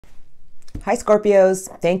Hi Scorpios,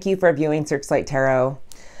 thank you for viewing Searchlight Tarot.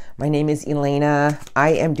 My name is Elena.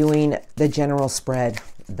 I am doing the general spread.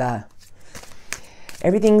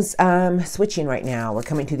 Everything's switching right now. We're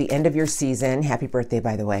coming to the end of your season. Happy birthday,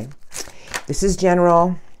 by the way. This is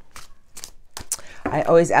general. I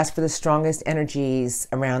always ask for the strongest energies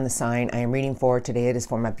around the sign I am reading for. Today it is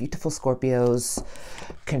for my beautiful Scorpios.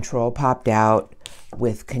 Control popped out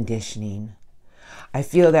with conditioning. I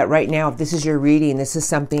feel that right now, if this is your reading, this is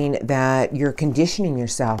something that you're conditioning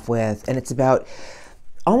yourself with, and it's about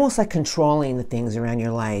almost like controlling the things around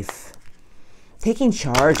your life. Taking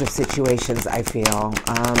charge of situations, I feel.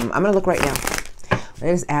 I'm going to look right now.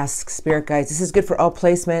 Let us ask Spirit Guides. This is good for all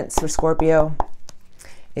placements for Scorpio.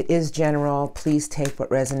 It is general. Please take what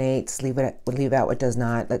resonates. Leave out what does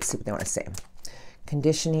not. Let's see what they want to say.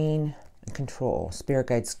 Conditioning and control. Spirit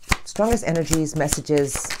Guides. Strongest energies,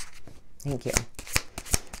 messages. Thank you.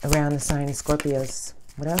 Around the sign of Scorpios.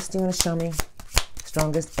 What else do you want to show me?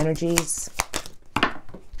 Strongest energies.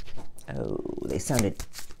 Oh, they sounded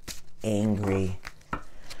angry.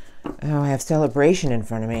 Oh, I have celebration in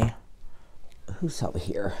front of me. Who's over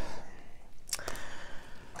here?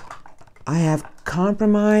 I have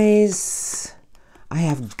compromise. I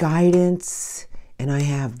have guidance. And I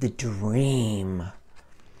have the dream.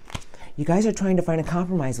 You guys are trying to find a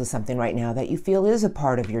compromise with something right now that you feel is a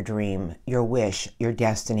part of your dream, your wish, your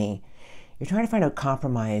destiny. You're trying to find a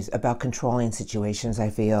compromise about controlling situations, I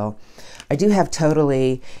feel. I do have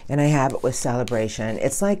totally, and I have it with celebration.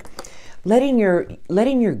 It's like letting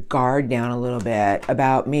your guard down a little bit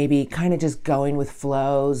about maybe kind of just going with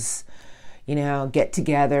flows, you know,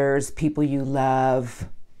 get-togethers, people you love.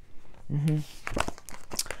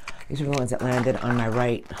 These are the ones that landed on my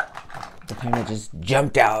right. They kind of just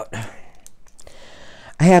jumped out.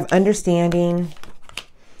 I have understanding.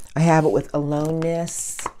 I have it with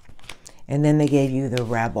aloneness. And then they gave you the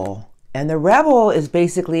rebel. And the rebel is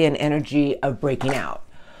basically an energy of breaking out.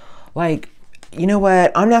 Like, you know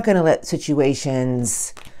what? I'm not going to let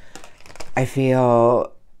situations, I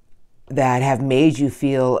feel, that have made you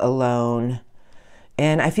feel alone.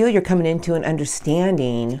 And I feel you're coming into an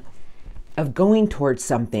understanding of going towards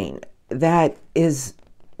something that is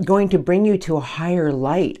going to bring you to a higher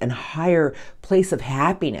light and higher place of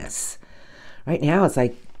happiness. Right now, it's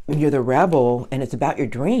like you're the rebel and it's about your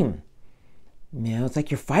dream. You know, it's like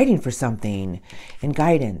you're fighting for something. And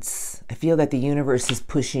guidance. I feel that the universe is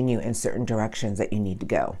pushing you in certain directions that you need to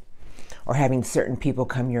go. Or having certain people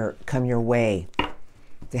come your way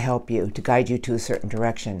to help you, to guide you to a certain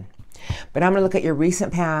direction. But I'm going to look at your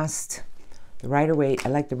recent past. The Rider-Waite. I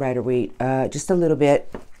like the Rider-Waite just a little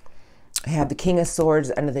bit. I have the King of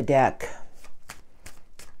Swords under the deck.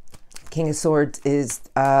 King of Swords is,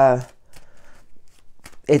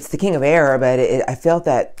 it's the King of Air, but I felt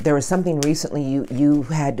that there was something recently you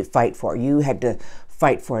had to fight for. You had to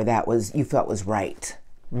fight for that you felt was right.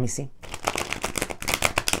 Let me see.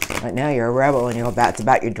 Right now you're a rebel and it's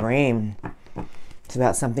about your dream. It's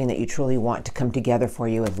about something that you truly want to come together for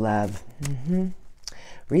you with love.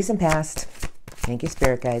 Recent past. Thank you,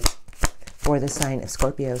 Spirit Guides. For the sign of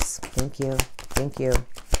Scorpios. Thank you. Thank you.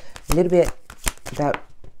 A little bit about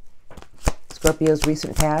Scorpio's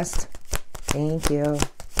recent past. Thank you.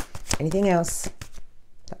 Anything else?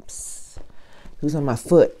 Oops. Who's on my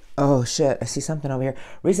foot? Oh, shit. I see something over here.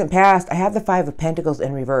 Recent past. I have the Five of Pentacles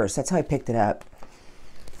in reverse. That's how I picked it up.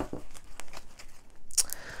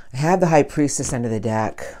 I have the High Priestess under the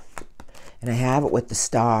deck. And I have it with the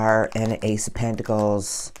Star and the Ace of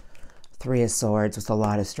Pentacles. Three of Swords with a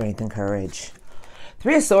lot of strength and courage.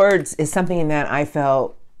 Three of Swords is something that I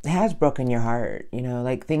felt has broken your heart. You know,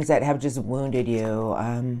 like things that have just wounded you.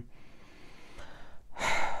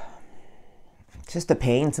 It's just a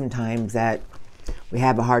pain sometimes that we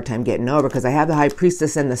have a hard time getting over, because I have the High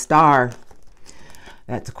Priestess and the Star.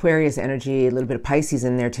 That's Aquarius energy, a little bit of Pisces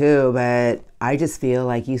in there too, but I just feel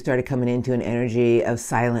like you started coming into an energy of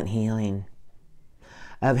silent healing,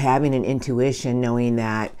 of having an intuition, knowing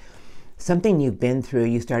that something you've been through,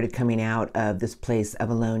 you started coming out of this place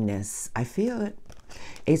of aloneness. I feel it.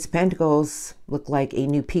 Ace of Pentacles look like a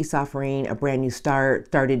new peace offering, a brand new start,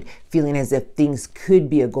 started feeling as if things could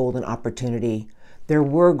be a golden opportunity. There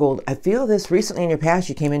were gold. I feel this recently in your past,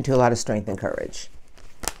 you came into a lot of strength and courage.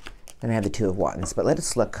 And I have the Two of Wands, but let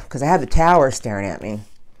us look, because I have the Tower staring at me.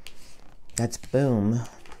 That's boom.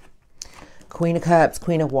 Queen of Cups,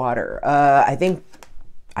 Queen of Water.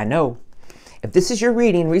 I know. If this is your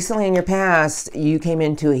reading, recently in your past, you came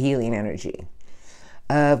into a healing energy.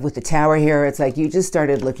 With the Tower here, it's like you just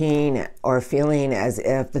started looking or feeling as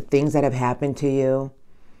if the things that have happened to you,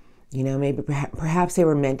 you know, maybe perhaps they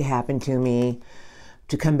were meant to happen to me,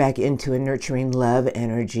 to come back into a nurturing love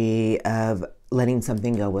energy of letting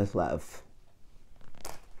something go with love.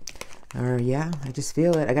 Or yeah, I just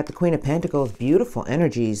feel it. I got the Queen of Pentacles, beautiful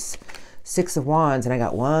energies, Six of Wands, and I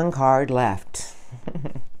got one card left.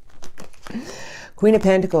 Queen of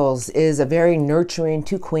Pentacles is a very nurturing,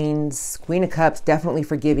 two queens. Queen of Cups, definitely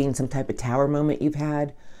forgiving some type of tower moment you've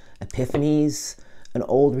had, epiphanies, an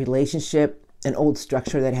old relationship, an old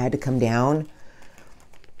structure that had to come down.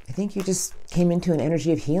 I think you just came into an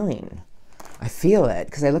energy of healing. I feel it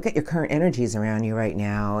because I look at your current energies around you right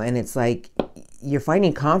now, and it's like you're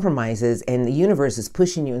finding compromises and the universe is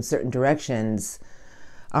pushing you in certain directions.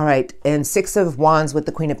 All right, and Six of Wands with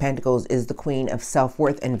the Queen of Pentacles is the queen of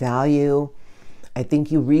self-worth and value. I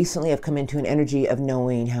think you recently have come into an energy of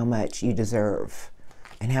knowing how much you deserve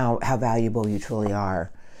and how valuable you truly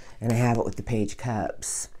are. And I have it with the Page of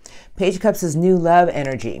Cups. Page of Cups is new love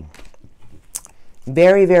energy.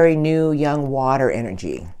 Very, very new young water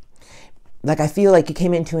energy. Like I feel like you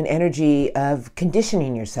came into an energy of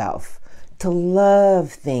conditioning yourself to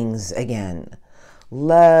love things again.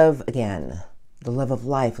 Love again. The love of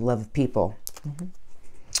life, love of people.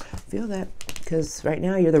 Feel that, because right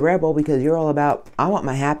now you're the rebel because you're all about, I want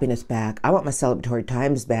my happiness back. I want my celebratory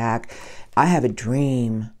times back. I have a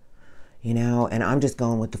dream, you know, and I'm just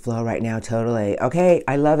going with the flow right now, totally. Okay,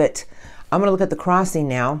 I love it. I'm going to look at the crossing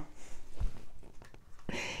now.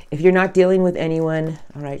 If you're not dealing with anyone,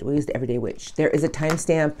 all right, we'll use the Everyday Witch. There is a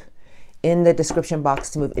timestamp in the description box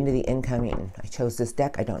to move into the incoming. I chose this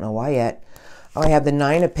deck. I don't know why yet. Oh, I have the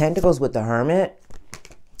Nine of Pentacles with the Hermit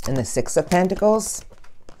and the Six of Pentacles.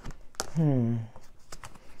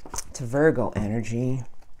 It's a Virgo energy.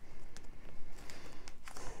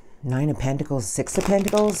 Nine of Pentacles, Six of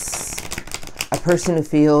Pentacles. A person who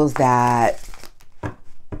feels that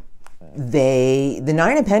the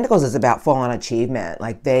Nine of Pentacles is about full-on achievement.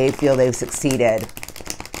 Like they feel they've succeeded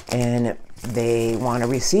and they want to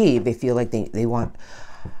receive. They feel like they want,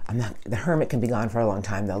 the Hermit can be gone for a long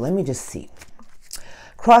time though. Let me just see.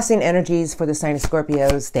 Crossing energies for the sign of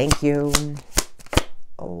Scorpios. Thank you.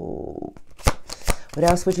 Oh, what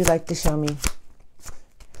else would you like to show me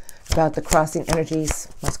about the crossing energies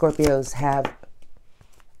my Scorpios have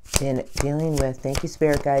been dealing with? Thank you,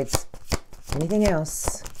 Spirit Guides. Anything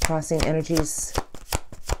else? Crossing energies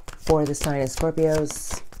for the sign of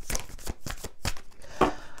Scorpios.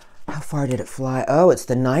 How far did it fly? Oh, it's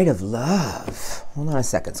the Knight of Love. Hold on a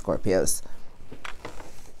second, Scorpios.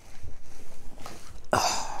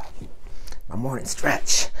 Oh, my morning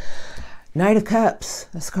stretch. Knight of Cups.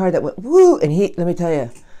 That's a card that went woo. And let me tell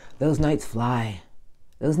you, those knights fly.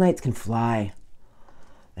 Those knights can fly.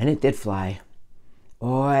 And it did fly.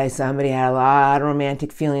 Boy, somebody had a lot of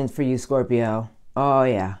romantic feelings for you, Scorpio. Oh,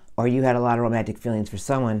 yeah. Or you had a lot of romantic feelings for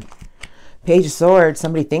someone. Page of Swords.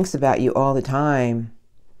 Somebody thinks about you all the time.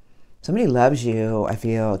 Somebody loves you, I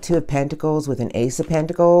feel. Two of Pentacles with an Ace of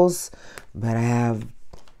Pentacles. But I have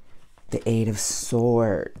the Eight of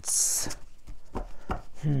Swords.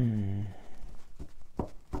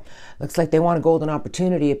 Looks like they want a golden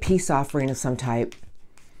opportunity, a peace offering of some type.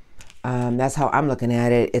 That's how I'm looking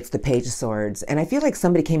at it. It's the Page of Swords. And I feel like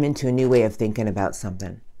somebody came into a new way of thinking about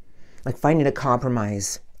something. Like finding a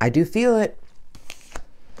compromise. I do feel it.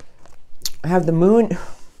 I have the moon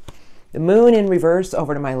in reverse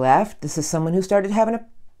over to my left. This is someone who started having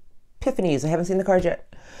epiphanies. I haven't seen the card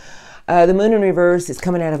yet. The moon in reverse is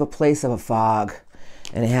coming out of a place of a fog.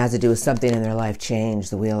 And it has to do with something in their life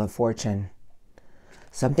changed. The Wheel of Fortune.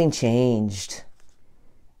 Something changed.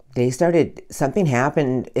 Something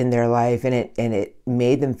happened in their life and it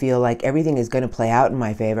made them feel like everything is going to play out in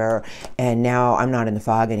my favor. And now I'm not in the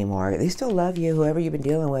fog anymore. They still love you, whoever you've been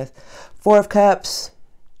dealing with. Four of Cups.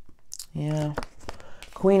 Yeah.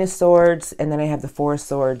 Queen of Swords. And then I have the Four of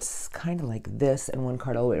Swords, kind of like this, and one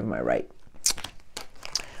card all the way to my right.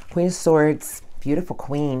 Queen of Swords. Beautiful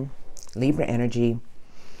queen. Libra energy.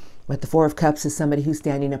 But the Four of Cups is somebody who's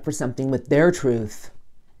standing up for something with their truth.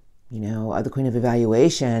 You know, the Queen of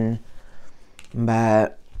Evaluation.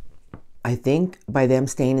 But I think by them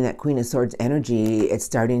staying in that Queen of Swords energy, it's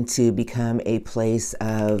starting to become a place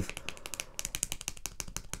of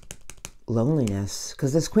loneliness.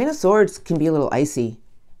 Because this Queen of Swords can be a little icy,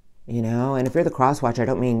 you know. And if you're the cross watcher, I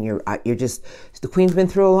don't mean you're just, the Queen's been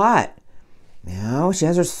through a lot. You know, she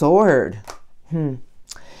has her sword.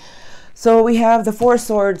 So we have the Four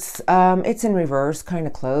Swords. It's in reverse, kind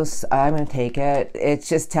of close. I'm going to take it. It's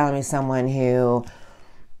just telling me someone who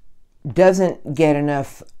doesn't get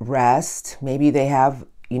enough rest. Maybe they have,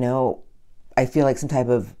 you know, I feel like some type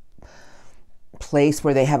of place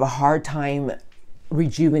where they have a hard time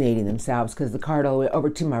rejuvenating themselves, because the card all the way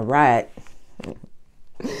over to my right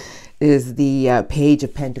is the Page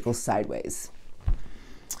of Pentacles sideways.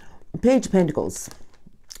 Page of Pentacles.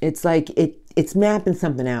 It's like it's mapping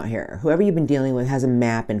something out here. Whoever you've been dealing with has a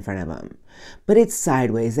map in front of them. But it's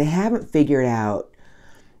sideways. They haven't figured out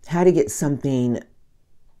how to get something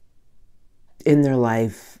in their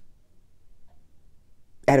life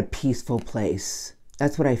at a peaceful place.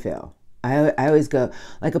 That's what I feel. I always go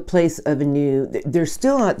like a place of a new, they're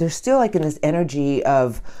still like in this energy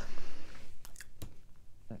of,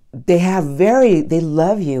 they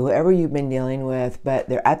love you, whoever you've been dealing with, but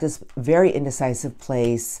they're at this very indecisive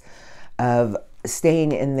place of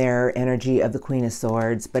staying in their energy of the Queen of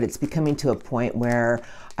Swords, but it's becoming to a point where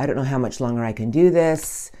I don't know how much longer I can do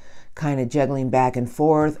this, kind of juggling back and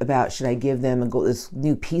forth about should I give them this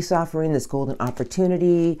new peace offering, this golden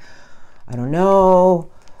opportunity. I don't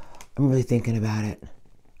know. I'm really thinking about it.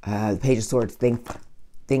 The Page of Swords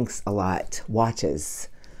thinks a lot, watches.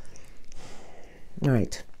 All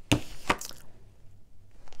right.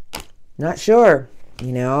 Not sure.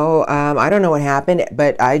 You know, I don't know what happened,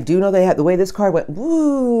 but I do know they have, the way this card went,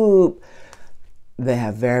 whoop, they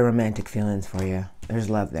have very romantic feelings for you. There's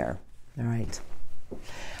love there. All right.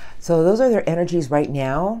 So those are their energies right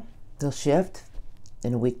now. They'll shift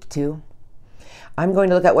in a week or two. I'm going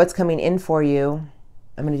to look at what's coming in for you.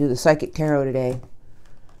 I'm going to do the Psychic Tarot today.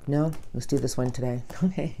 No? Let's do this one today.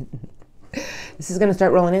 Okay. This is going to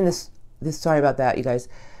start rolling in this, sorry about that, you guys.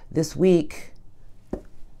 This week,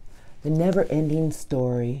 the never-ending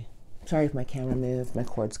story. Sorry if my camera moved. My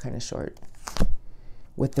cord's kind of short.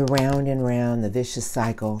 With the round and round, the vicious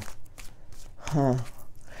cycle. Huh.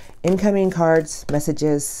 Incoming cards,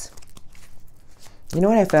 messages. You know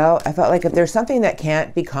what I felt? I felt like if there's something that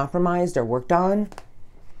can't be compromised or worked on,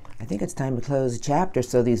 I think it's time to close a chapter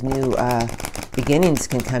so these new beginnings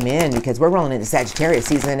can come in, because we're rolling into Sagittarius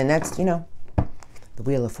season, and that's, you know, the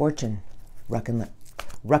Wheel of Fortune. Ruckin'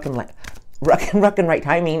 right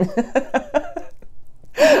timing.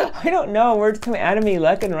 I don't know. Words come out of me.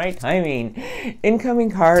 Luck and right timing.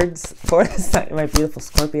 Incoming cards for the sign of my beautiful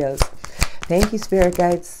Scorpios. Thank you, Spirit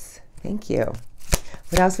Guides. Thank you.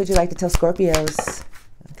 What else would you like to tell Scorpios?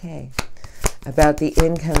 Okay. About the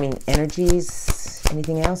incoming energies.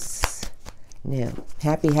 Anything else? No.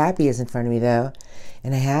 Happy is in front of me, though.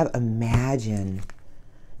 And I have Imagine.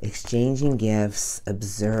 Exchanging gifts.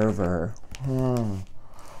 Observer.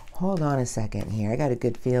 Hold on a second here. I got a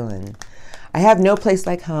good feeling. I have No Place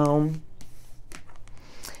Like Home.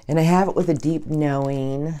 And I have it with a deep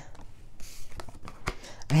knowing.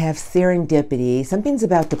 I have serendipity. Something's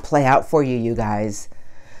about to play out for you, you guys.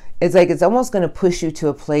 It's like it's almost going to push you to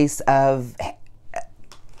a place of...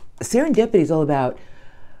 Serendipity is all about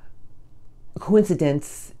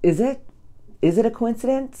coincidence. Is it? Is it a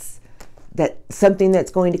coincidence that something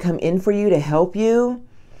that's going to come in for you to help you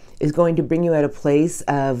is going to bring you at a place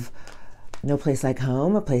of no place like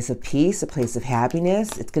home, a place of peace, a place of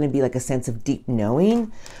happiness? It's going to be like a sense of deep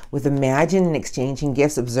knowing with Imagine and Exchanging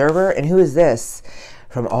Gifts. Observer. And who is this?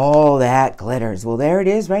 From All That Glitters. Well, there it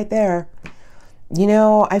is right there. You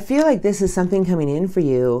know, I feel like this is something coming in for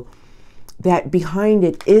you that behind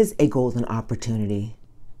it is a golden opportunity.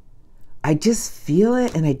 I just feel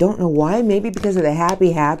it, and I don't know why. Maybe because of the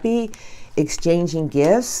happy, exchanging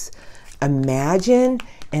gifts. Imagine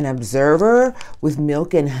an observer with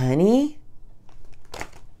milk and honey.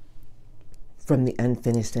 From the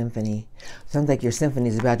Unfinished Symphony. Sounds like your symphony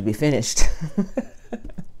is about to be finished.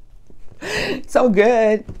 It's all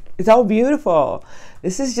good. It's all beautiful.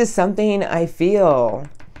 This is just something I feel.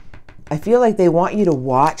 I feel like they want you to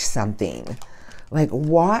watch something. Like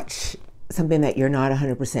watch something that you're not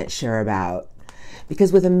 100% sure about.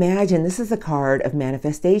 Because with Imagine, this is a card of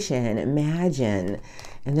manifestation. Imagine.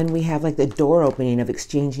 And then we have like the door opening of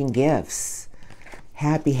exchanging gifts.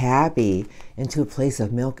 Happy into a place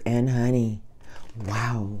of milk and honey.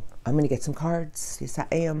 Wow. I'm going to get some cards. Yes, I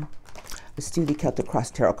am. Let's do the Celtic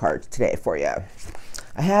Cross Tarot cards today for you.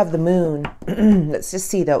 I have the Moon. Let's just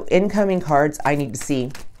see the incoming cards I need to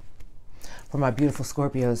see for my beautiful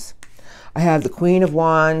Scorpios. I have the Queen of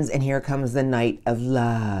Wands, and here comes the Knight of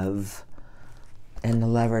Love. And the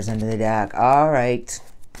Lovers under the deck. All right.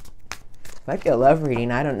 Might be a love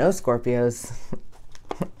reading. I don't know, Scorpios.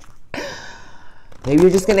 Maybe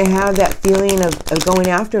you're just going to have that feeling of going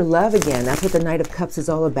after love again. That's what the Knight of Cups is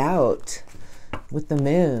all about. With the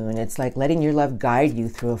Moon, it's like letting your love guide you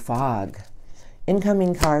through a fog.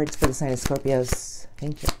 Incoming cards for the sign of Scorpios.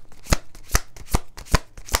 Thank you.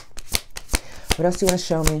 What else do you want to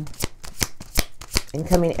show me?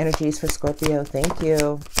 Incoming energies for Scorpio. Thank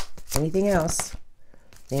you. Anything else?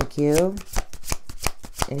 Thank you.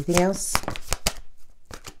 Anything else?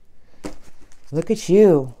 Look at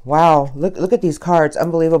you. Wow. Look at these cards.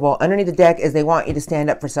 Unbelievable. Underneath the deck is they want you to stand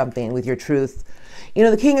up for something with your truth. You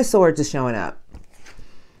know, the King of Swords is showing up.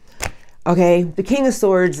 Okay, the King of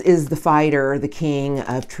Swords is the fighter, the king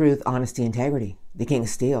of truth, honesty, integrity, the King of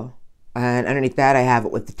Steel. And underneath that, I have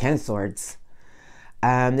it with the Ten of Swords.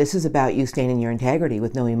 This is about you staying in your integrity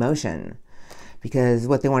with no emotion. Because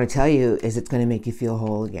what they want to tell you is it's going to make you feel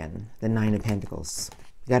whole again. The Nine of Pentacles.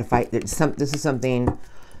 You got to fight. This is something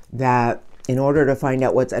that in order to find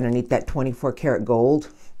out what's underneath that 24 karat gold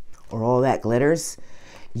or all that glitters,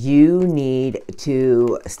 you need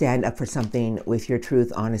to stand up for something with your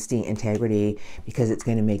truth, honesty, integrity, because it's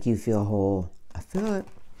going to make you feel whole. I feel it.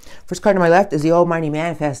 First card on my left is the Almighty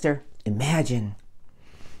Manifester. Imagine.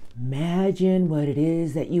 Imagine what it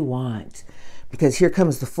is that you want. Because here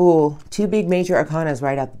comes the Fool. Two big major arcanas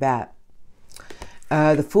right out the bat.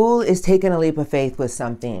 The Fool is taking a leap of faith with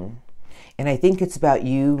something. And I think it's about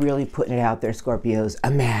you really putting it out there, Scorpios.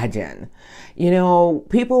 Imagine. You know,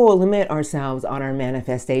 people will limit ourselves on our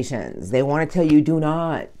manifestations. They want to tell you, do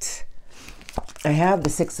not. I have the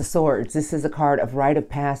Six of Swords. This is a card of rite of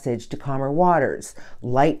passage to calmer waters.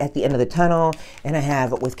 Light at the end of the tunnel. And I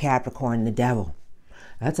have it with Capricorn, the Devil.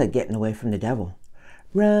 That's like getting away from the devil.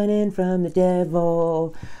 Running from the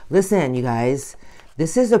devil. Listen, you guys.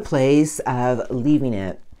 This is a place of leaving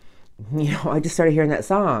it. You know, I just started hearing that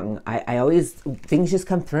song. I always, things just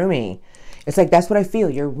come through me. It's like, that's what I feel.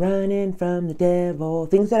 You're running from the devil.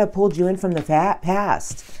 Things that have pulled you in from the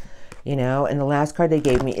past. You know, and the last card they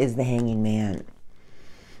gave me is the Hanging Man.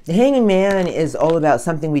 The Hanging Man is all about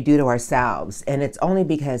something we do to ourselves. And it's only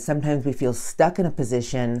because sometimes we feel stuck in a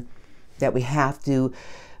position that we have to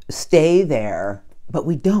stay there, but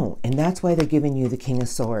we don't. And that's why they're giving you the King of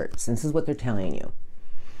Swords. And this is what they're telling you.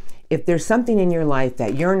 If there's something in your life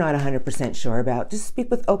that you're not 100% sure about, just speak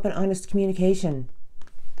with open, honest communication.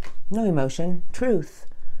 No emotion, truth.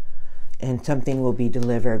 And something will be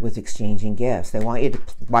delivered with exchanging gifts. They want you to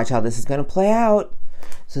watch how this is going to play out.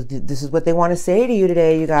 So this is what they want to say to you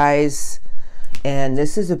today, you guys. And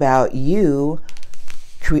this is about you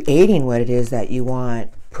creating what it is that you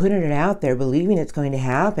want, putting it out there, believing it's going to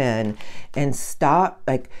happen, and stop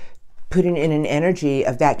like putting in an energy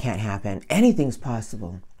of that can't happen. Anything's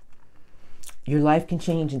possible. Your life can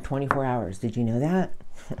change in 24 hours. Did you know that?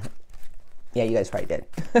 Yeah, you guys probably did.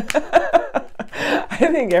 I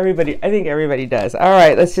think everybody does. All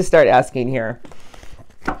right, let's just start asking here.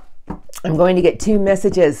 I'm going to get 2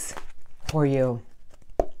 messages for you.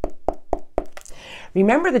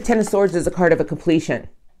 Remember, the Ten of Swords is a card of a completion.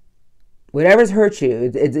 Whatever's hurt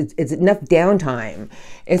you, it's enough downtime.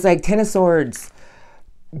 It's like Ten of Swords,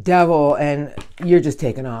 Devil, and you're just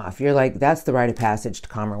taking off. You're like, that's the rite of passage to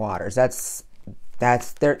calmer waters. That's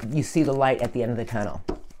there. You see the light at the end of the tunnel.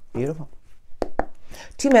 Beautiful.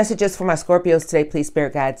 2 messages for my Scorpios today, please,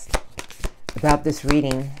 Spirit Guides, about this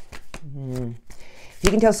reading. If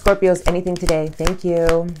you can tell Scorpios anything today, thank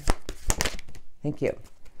you. Thank you.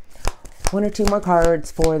 1 or 2 more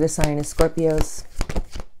cards for the sign of Scorpios.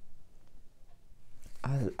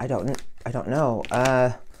 I don't know.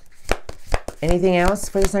 Anything else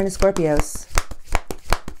for the sign of Scorpios?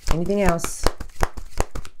 Anything else?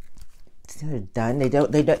 They're done. They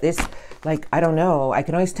don't, this, like, I don't know. I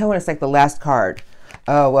can always tell when it's like the last card.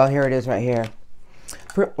 Oh, well, here it is right here.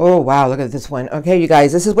 Oh, wow, look at this one. Okay, you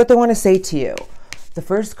guys, this is what they want to say to you. The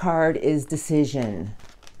first card is decision.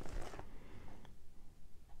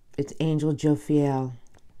 It's Angel Jophiel.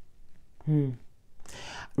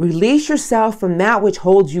 Release yourself from that which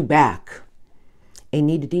holds you back. A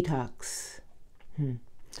need to detox.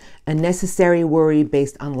 Unnecessary worry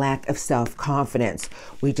based on lack of self-confidence.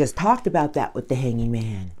 We just talked about that with the Hanging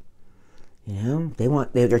Man. You know,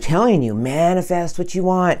 they're telling you, manifest what you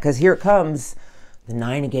want, because here it comes, the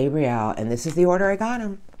 9 of Gabriel, and this is the order I got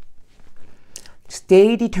them.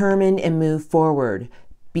 Stay determined and move forward.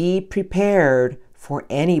 Be prepared for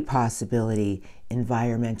any possibility.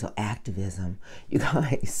 Environmental activism. You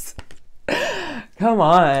guys, come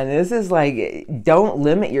on. This is like, don't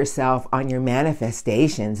limit yourself on your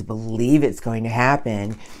manifestations. Believe it's going to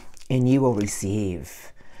happen and you will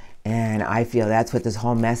receive. And I feel that's what this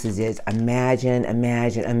whole message is. Imagine,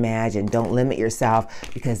 imagine, imagine. Don't limit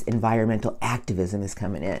yourself, because environmental activism is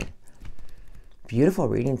coming in. Beautiful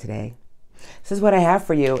reading today. This is what I have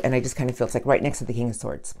for you. And I just kind of feel it's like right next to the King of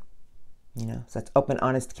Swords. You know, so that's open,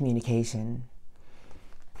 honest communication.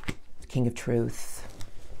 King of Truth.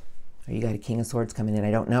 Or you got a King of Swords coming in,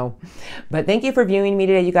 I don't know. But thank you for viewing me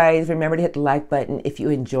today, you guys. Remember to hit the like button if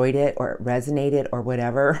you enjoyed it or it resonated or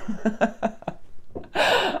whatever.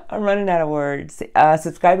 I'm running out of words.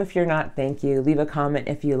 Subscribe if you're not, thank you. Leave a comment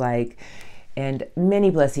if you like. And many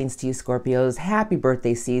blessings to you, Scorpios. Happy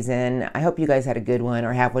birthday season. I hope you guys had a good one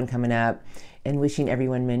or have one coming up. And wishing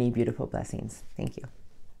everyone many beautiful blessings. Thank you.